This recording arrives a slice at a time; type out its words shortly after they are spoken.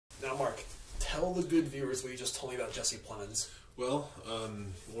Now, Mark, tell the good viewers what you just told me about Jesse Plemons. Well,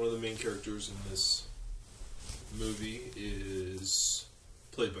 one of the main characters in this movie is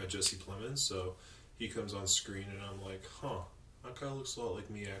played by Jesse Plemons, so he comes on screen and I'm like, huh, that guy looks a lot like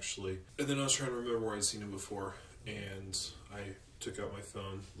me, actually. And then I was trying to remember where I'd seen him before, and I took out my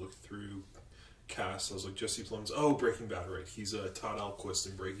phone, looked through cast. I was like, Jesse Plemons. Oh, Breaking Bad, right. He's Todd Alquist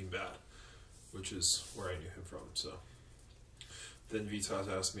in Breaking Bad, which is where I knew him from. So then Vitas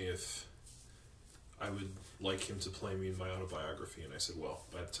asked me if I would like him to play me in my autobiography, and I said, well,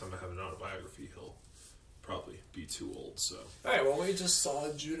 by the time I have an autobiography, he'll probably be too old, so. Alright, well, we just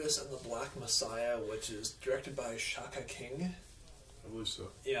saw Judas and the Black Messiah, which is directed by Shaka King. I believe so.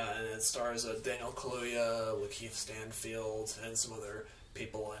 Yeah, and it stars Daniel Kaluuya, Lakeith Stanfield, and some other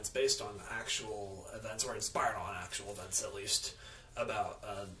people, and it's based on actual events, or inspired on actual events at least, about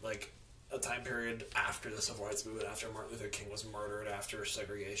like a time period after the Civil Rights Movement, after Martin Luther King was murdered, after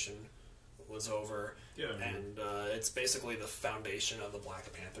segregation was over. Yeah, I mean, and it's basically the foundation of the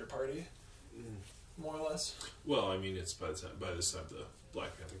Black Panther Party, more or less. well, I mean, it's by this time the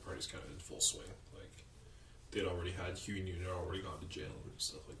Black Panther Party's kind of in full swing. Like, they'd already had Huey Newton had already gone to jail and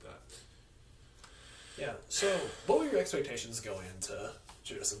stuff like that. Yeah, so what were your expectations going into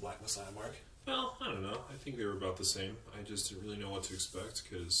Judas and Black Messiah, Mark? Well, I don't know. I think they were about the same. I just didn't really know what to expect,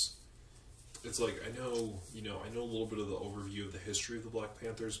 because it's like, I know a little bit of the overview of the history of the Black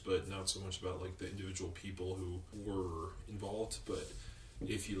Panthers, but not so much about like the individual people who were involved. But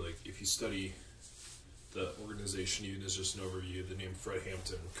if you study the organization, even as just an overview, the name Fred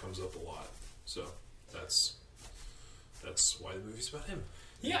Hampton comes up a lot. So that's why the movie's about him.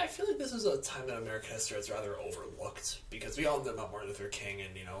 Yeah, I feel like this is a time in American history that's rather overlooked, because we all know about Martin Luther King and,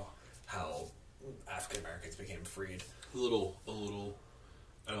 how African Americans became freed. A little.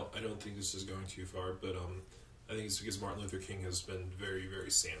 I don't think this is going too far, but I think it's because Martin Luther King has been very, very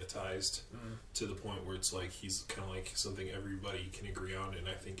sanitized to the point where it's like he's kind of like something everybody can agree on. And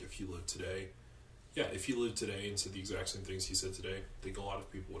I think if you live today and said the exact same things he said today, I think a lot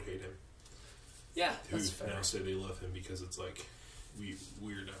of people would hate him. Yeah, who that's fair. now say they love him because it's like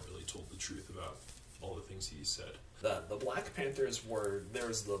we're not really told the truth about all the things he said. The Black Panthers there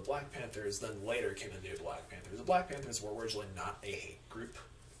was the Black Panthers, then later came the new Black Panthers. The Black Panthers were originally not a hate group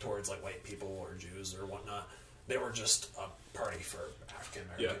towards like white people or Jews or whatnot. They were just a party for African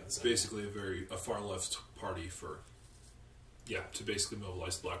Americans. Yeah, basically a far left party to basically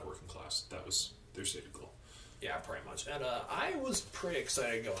mobilize the black working class. That was their stated goal. Yeah, pretty much. And I was pretty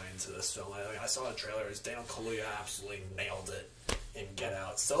excited going into this film. I saw the trailer. Daniel Kaluuya absolutely nailed it in Get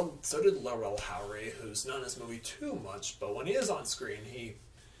Out. So did Laurel Howery, who's not in this movie too much, but when he is on screen, he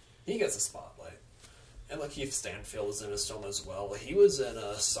gets a spotlight. And Lakeith Stanfield is in this film as well. He was in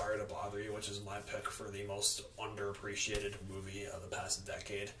Sorry to Bother You, which is my pick for the most underappreciated movie of the past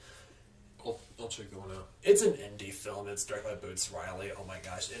decade. I'll check that one out. It's an indie film. It's directed by Boots Riley. Oh my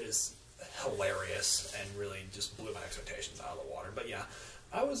gosh, it is hilarious and really just blew my expectations out of the water. But yeah,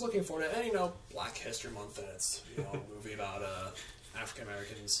 I was looking forward to it. And Black History Month, and it's a movie about African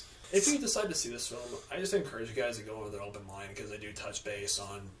Americans. If you decide to see this film, I just encourage you guys to go with an open mind, because they do touch base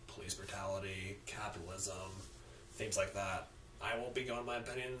on police brutality, capitalism, things like that. I won't be going my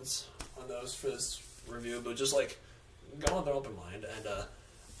opinions on those for this review, but just like go with an open mind. And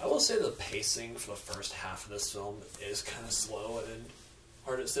I will say the pacing for the first half of this film is kind of slow and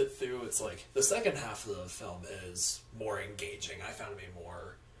hard to sit through. It's like the second half of the film is more engaging. I found it to be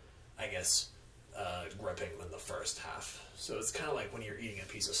more, I guess, gripping than the first half. So it's kind of like when you're eating a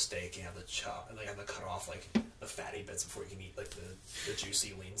piece of steak, you have to chop and they have to cut off like the fatty bits before you can eat like the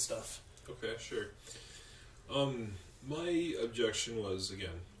juicy lean stuff. Okay, sure. My objection was,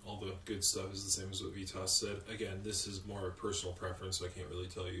 again, all the good stuff is the same as what Vitas said. Again, this is more a personal preference, so I can't really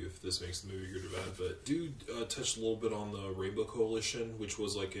tell you if this makes the movie good or bad, but do touch a little bit on the Rainbow Coalition, which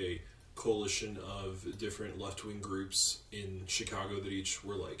was like a coalition of different left-wing groups in Chicago that each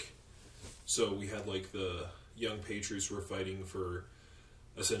were like... So we had like the Young Patriots who were fighting for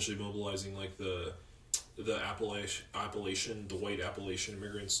essentially mobilizing like the white Appalachian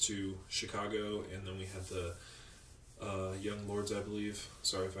immigrants to Chicago, and then we had the Young Lords, I believe,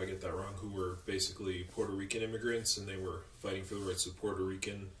 sorry if I get that wrong, who were basically Puerto Rican immigrants, and they were fighting for the rights of poor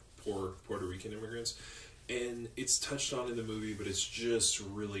Puerto Rican immigrants. And it's touched on in the movie, but it's just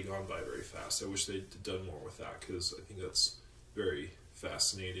really gone by very fast. I wish they'd done more with that, because I think that's very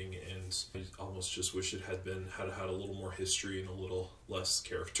fascinating, and I almost just wish it had a little more history and a little less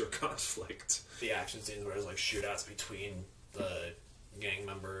character conflict. The action scenes where there's like shootouts between the gang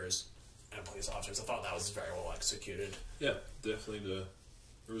members and police officers, I thought that was very well executed. Yeah, definitely.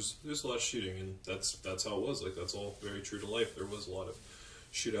 There's a lot of shooting, and that's how it was. Like, that's all very true to life. There was a lot of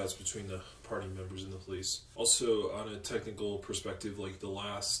shootouts between the party members and the police. Also, on a technical perspective, like the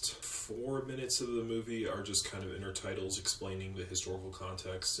last 4 minutes of the movie are just kind of intertitles explaining the historical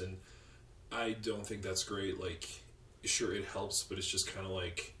context, and I don't think that's great. Like, sure, it helps, but it's just kind of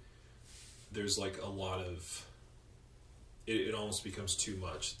like there's like a lot of it almost becomes too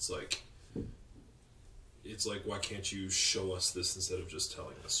much. It's like, why can't you show us this instead of just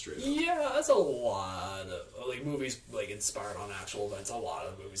telling us straight up? Yeah, that's a lot of like movies like inspired on actual events. A lot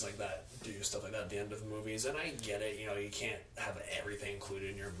of movies like that do stuff like that at the end of movies, and I get it. You know, you can't have everything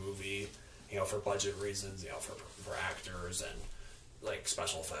included in your movie, you know, for budget reasons, you know, for actors and like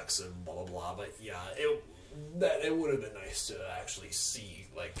special effects and blah blah blah. But yeah, it would have been nice to actually see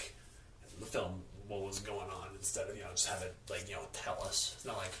like the film, what was going on, instead of, you know, just have it like, you know, tell us. It's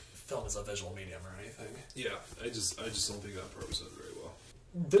not like film is a visual medium or anything. Yeah, I just don't think that part was done very well.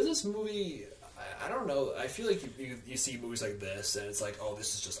 Does this movie, I don't know, I feel like you see movies like this and it's like, oh,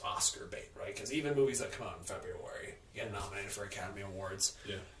 this is just Oscar bait, right? Because even movies that come out in February get nominated for Academy Awards.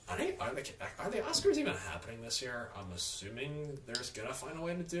 Yeah. Are the Oscars even happening this year? I'm assuming they're gonna find a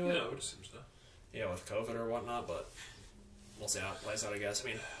way to do it. Yeah, I would assume so. Yeah, with COVID or whatnot, but we'll see how it plays out, I guess. I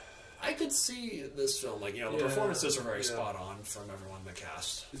mean, I could see this film, like, you know, the performances are very spot on from everyone in the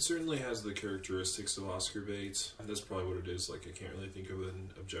cast. It certainly has the characteristics of Oscar bait, and that's probably what it is. Like, I can't really think of an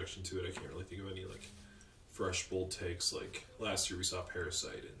objection to it. I can't really think of any, like, fresh, bold takes. Like, last year we saw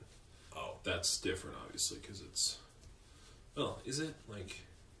Parasite, and that's different, obviously, because it's... Well, is it? Like,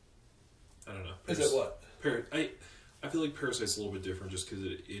 I don't know. Is it what? I feel like Parasite's a little bit different just because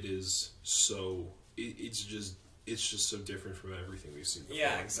it is so... It's just so different from everything we've seen before.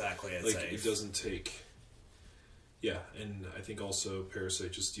 Yeah, exactly. It's like, it doesn't take... Yeah, and I think also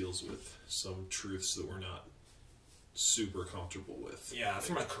Parasite just deals with some truths that we're not super comfortable with. Yeah,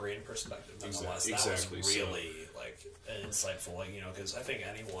 from a Korean perspective, nonetheless, exactly. That was really, like, insightful. Like, you know, because I think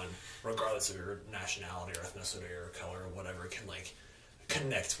anyone, regardless of your nationality or ethnicity or color or whatever, can, like,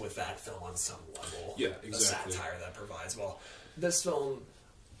 connect with that film on some level. Yeah, exactly. The satire that provides. Well, this film...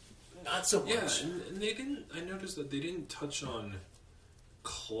 Not so much. Yeah, and they didn't... I noticed that they didn't touch on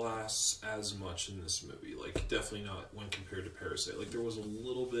class as much in this movie. Like, definitely not when compared to Parasite. Like, there was a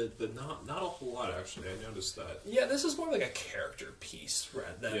little bit, but not a whole lot, actually. I noticed that. Yeah, this is more like a character piece,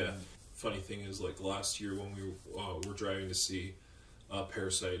 rather than... Yeah. Funny thing is, like, last year when we were driving to see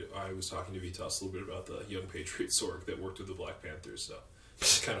Parasite, I was talking to Vitas a little bit about the Young Patriots org that worked with the Black Panthers, so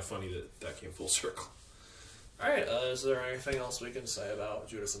it's kind of funny that came full circle. Alright, is there anything else we can say about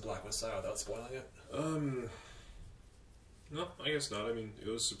Judas and Black Messiah without spoiling it? No, I guess not. I mean, it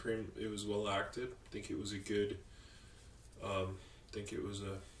was supreme. It was well acted. I think it was a good. I think it was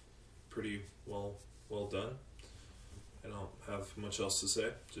a pretty well done. I don't have much else to say.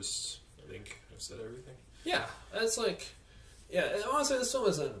 Just, I think I've said everything. Yeah, it's like, yeah. Honestly, this film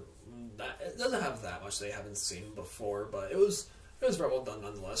isn't that. It doesn't have that much they haven't seen before, but it was very well done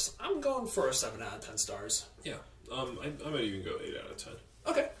nonetheless. I'm going for a 7 out of 10 stars. Yeah. I might even go 8 out of 10.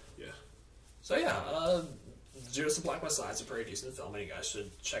 Okay. Yeah. So yeah, Judas and Black Messiah is a pretty decent film, and you guys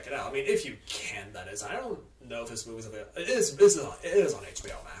should check it out. I mean, if you can, that is. I don't know if this movie's available. It is on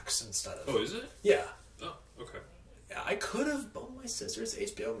HBO Max instead of... Oh, is it? Yeah. Oh, okay. Yeah, I could have bought my sister's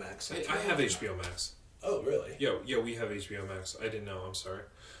HBO Max. I have HBO Max. Oh, really? Yeah, we have HBO Max. I didn't know. I'm sorry.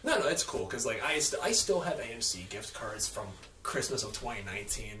 No, it's cool, because like, I still have AMC gift cards from Christmas of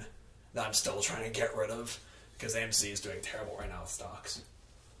 2019 that I'm still trying to get rid of, because AMC is doing terrible right now with stocks.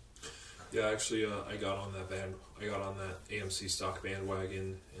 Yeah, actually, I got on that AMC stock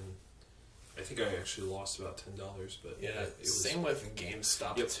bandwagon, and I think I actually lost about $10. But yeah, it was... same with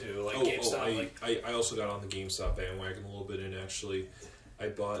GameStop too. Like I also got on the GameStop bandwagon a little bit, and actually, I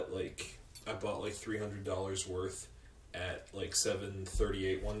bought like $300 worth at like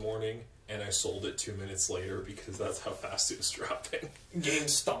 7:38 one morning, and I sold it 2 minutes later because that's how fast it was dropping. Game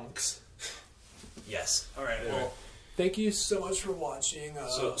stonks. Yes. All right. Anyway. Well, thank you so much for watching.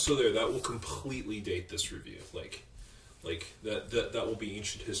 So there, that will completely date this review. Like that will be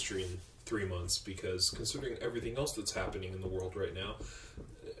ancient history in 3 months, because considering everything else that's happening in the world right now,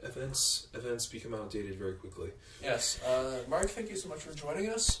 events become outdated very quickly. Yes. Mark, thank you so much for joining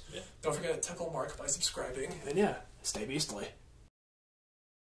us. Yeah. Don't forget to tickle Mark by subscribing. And yeah, stay beastly.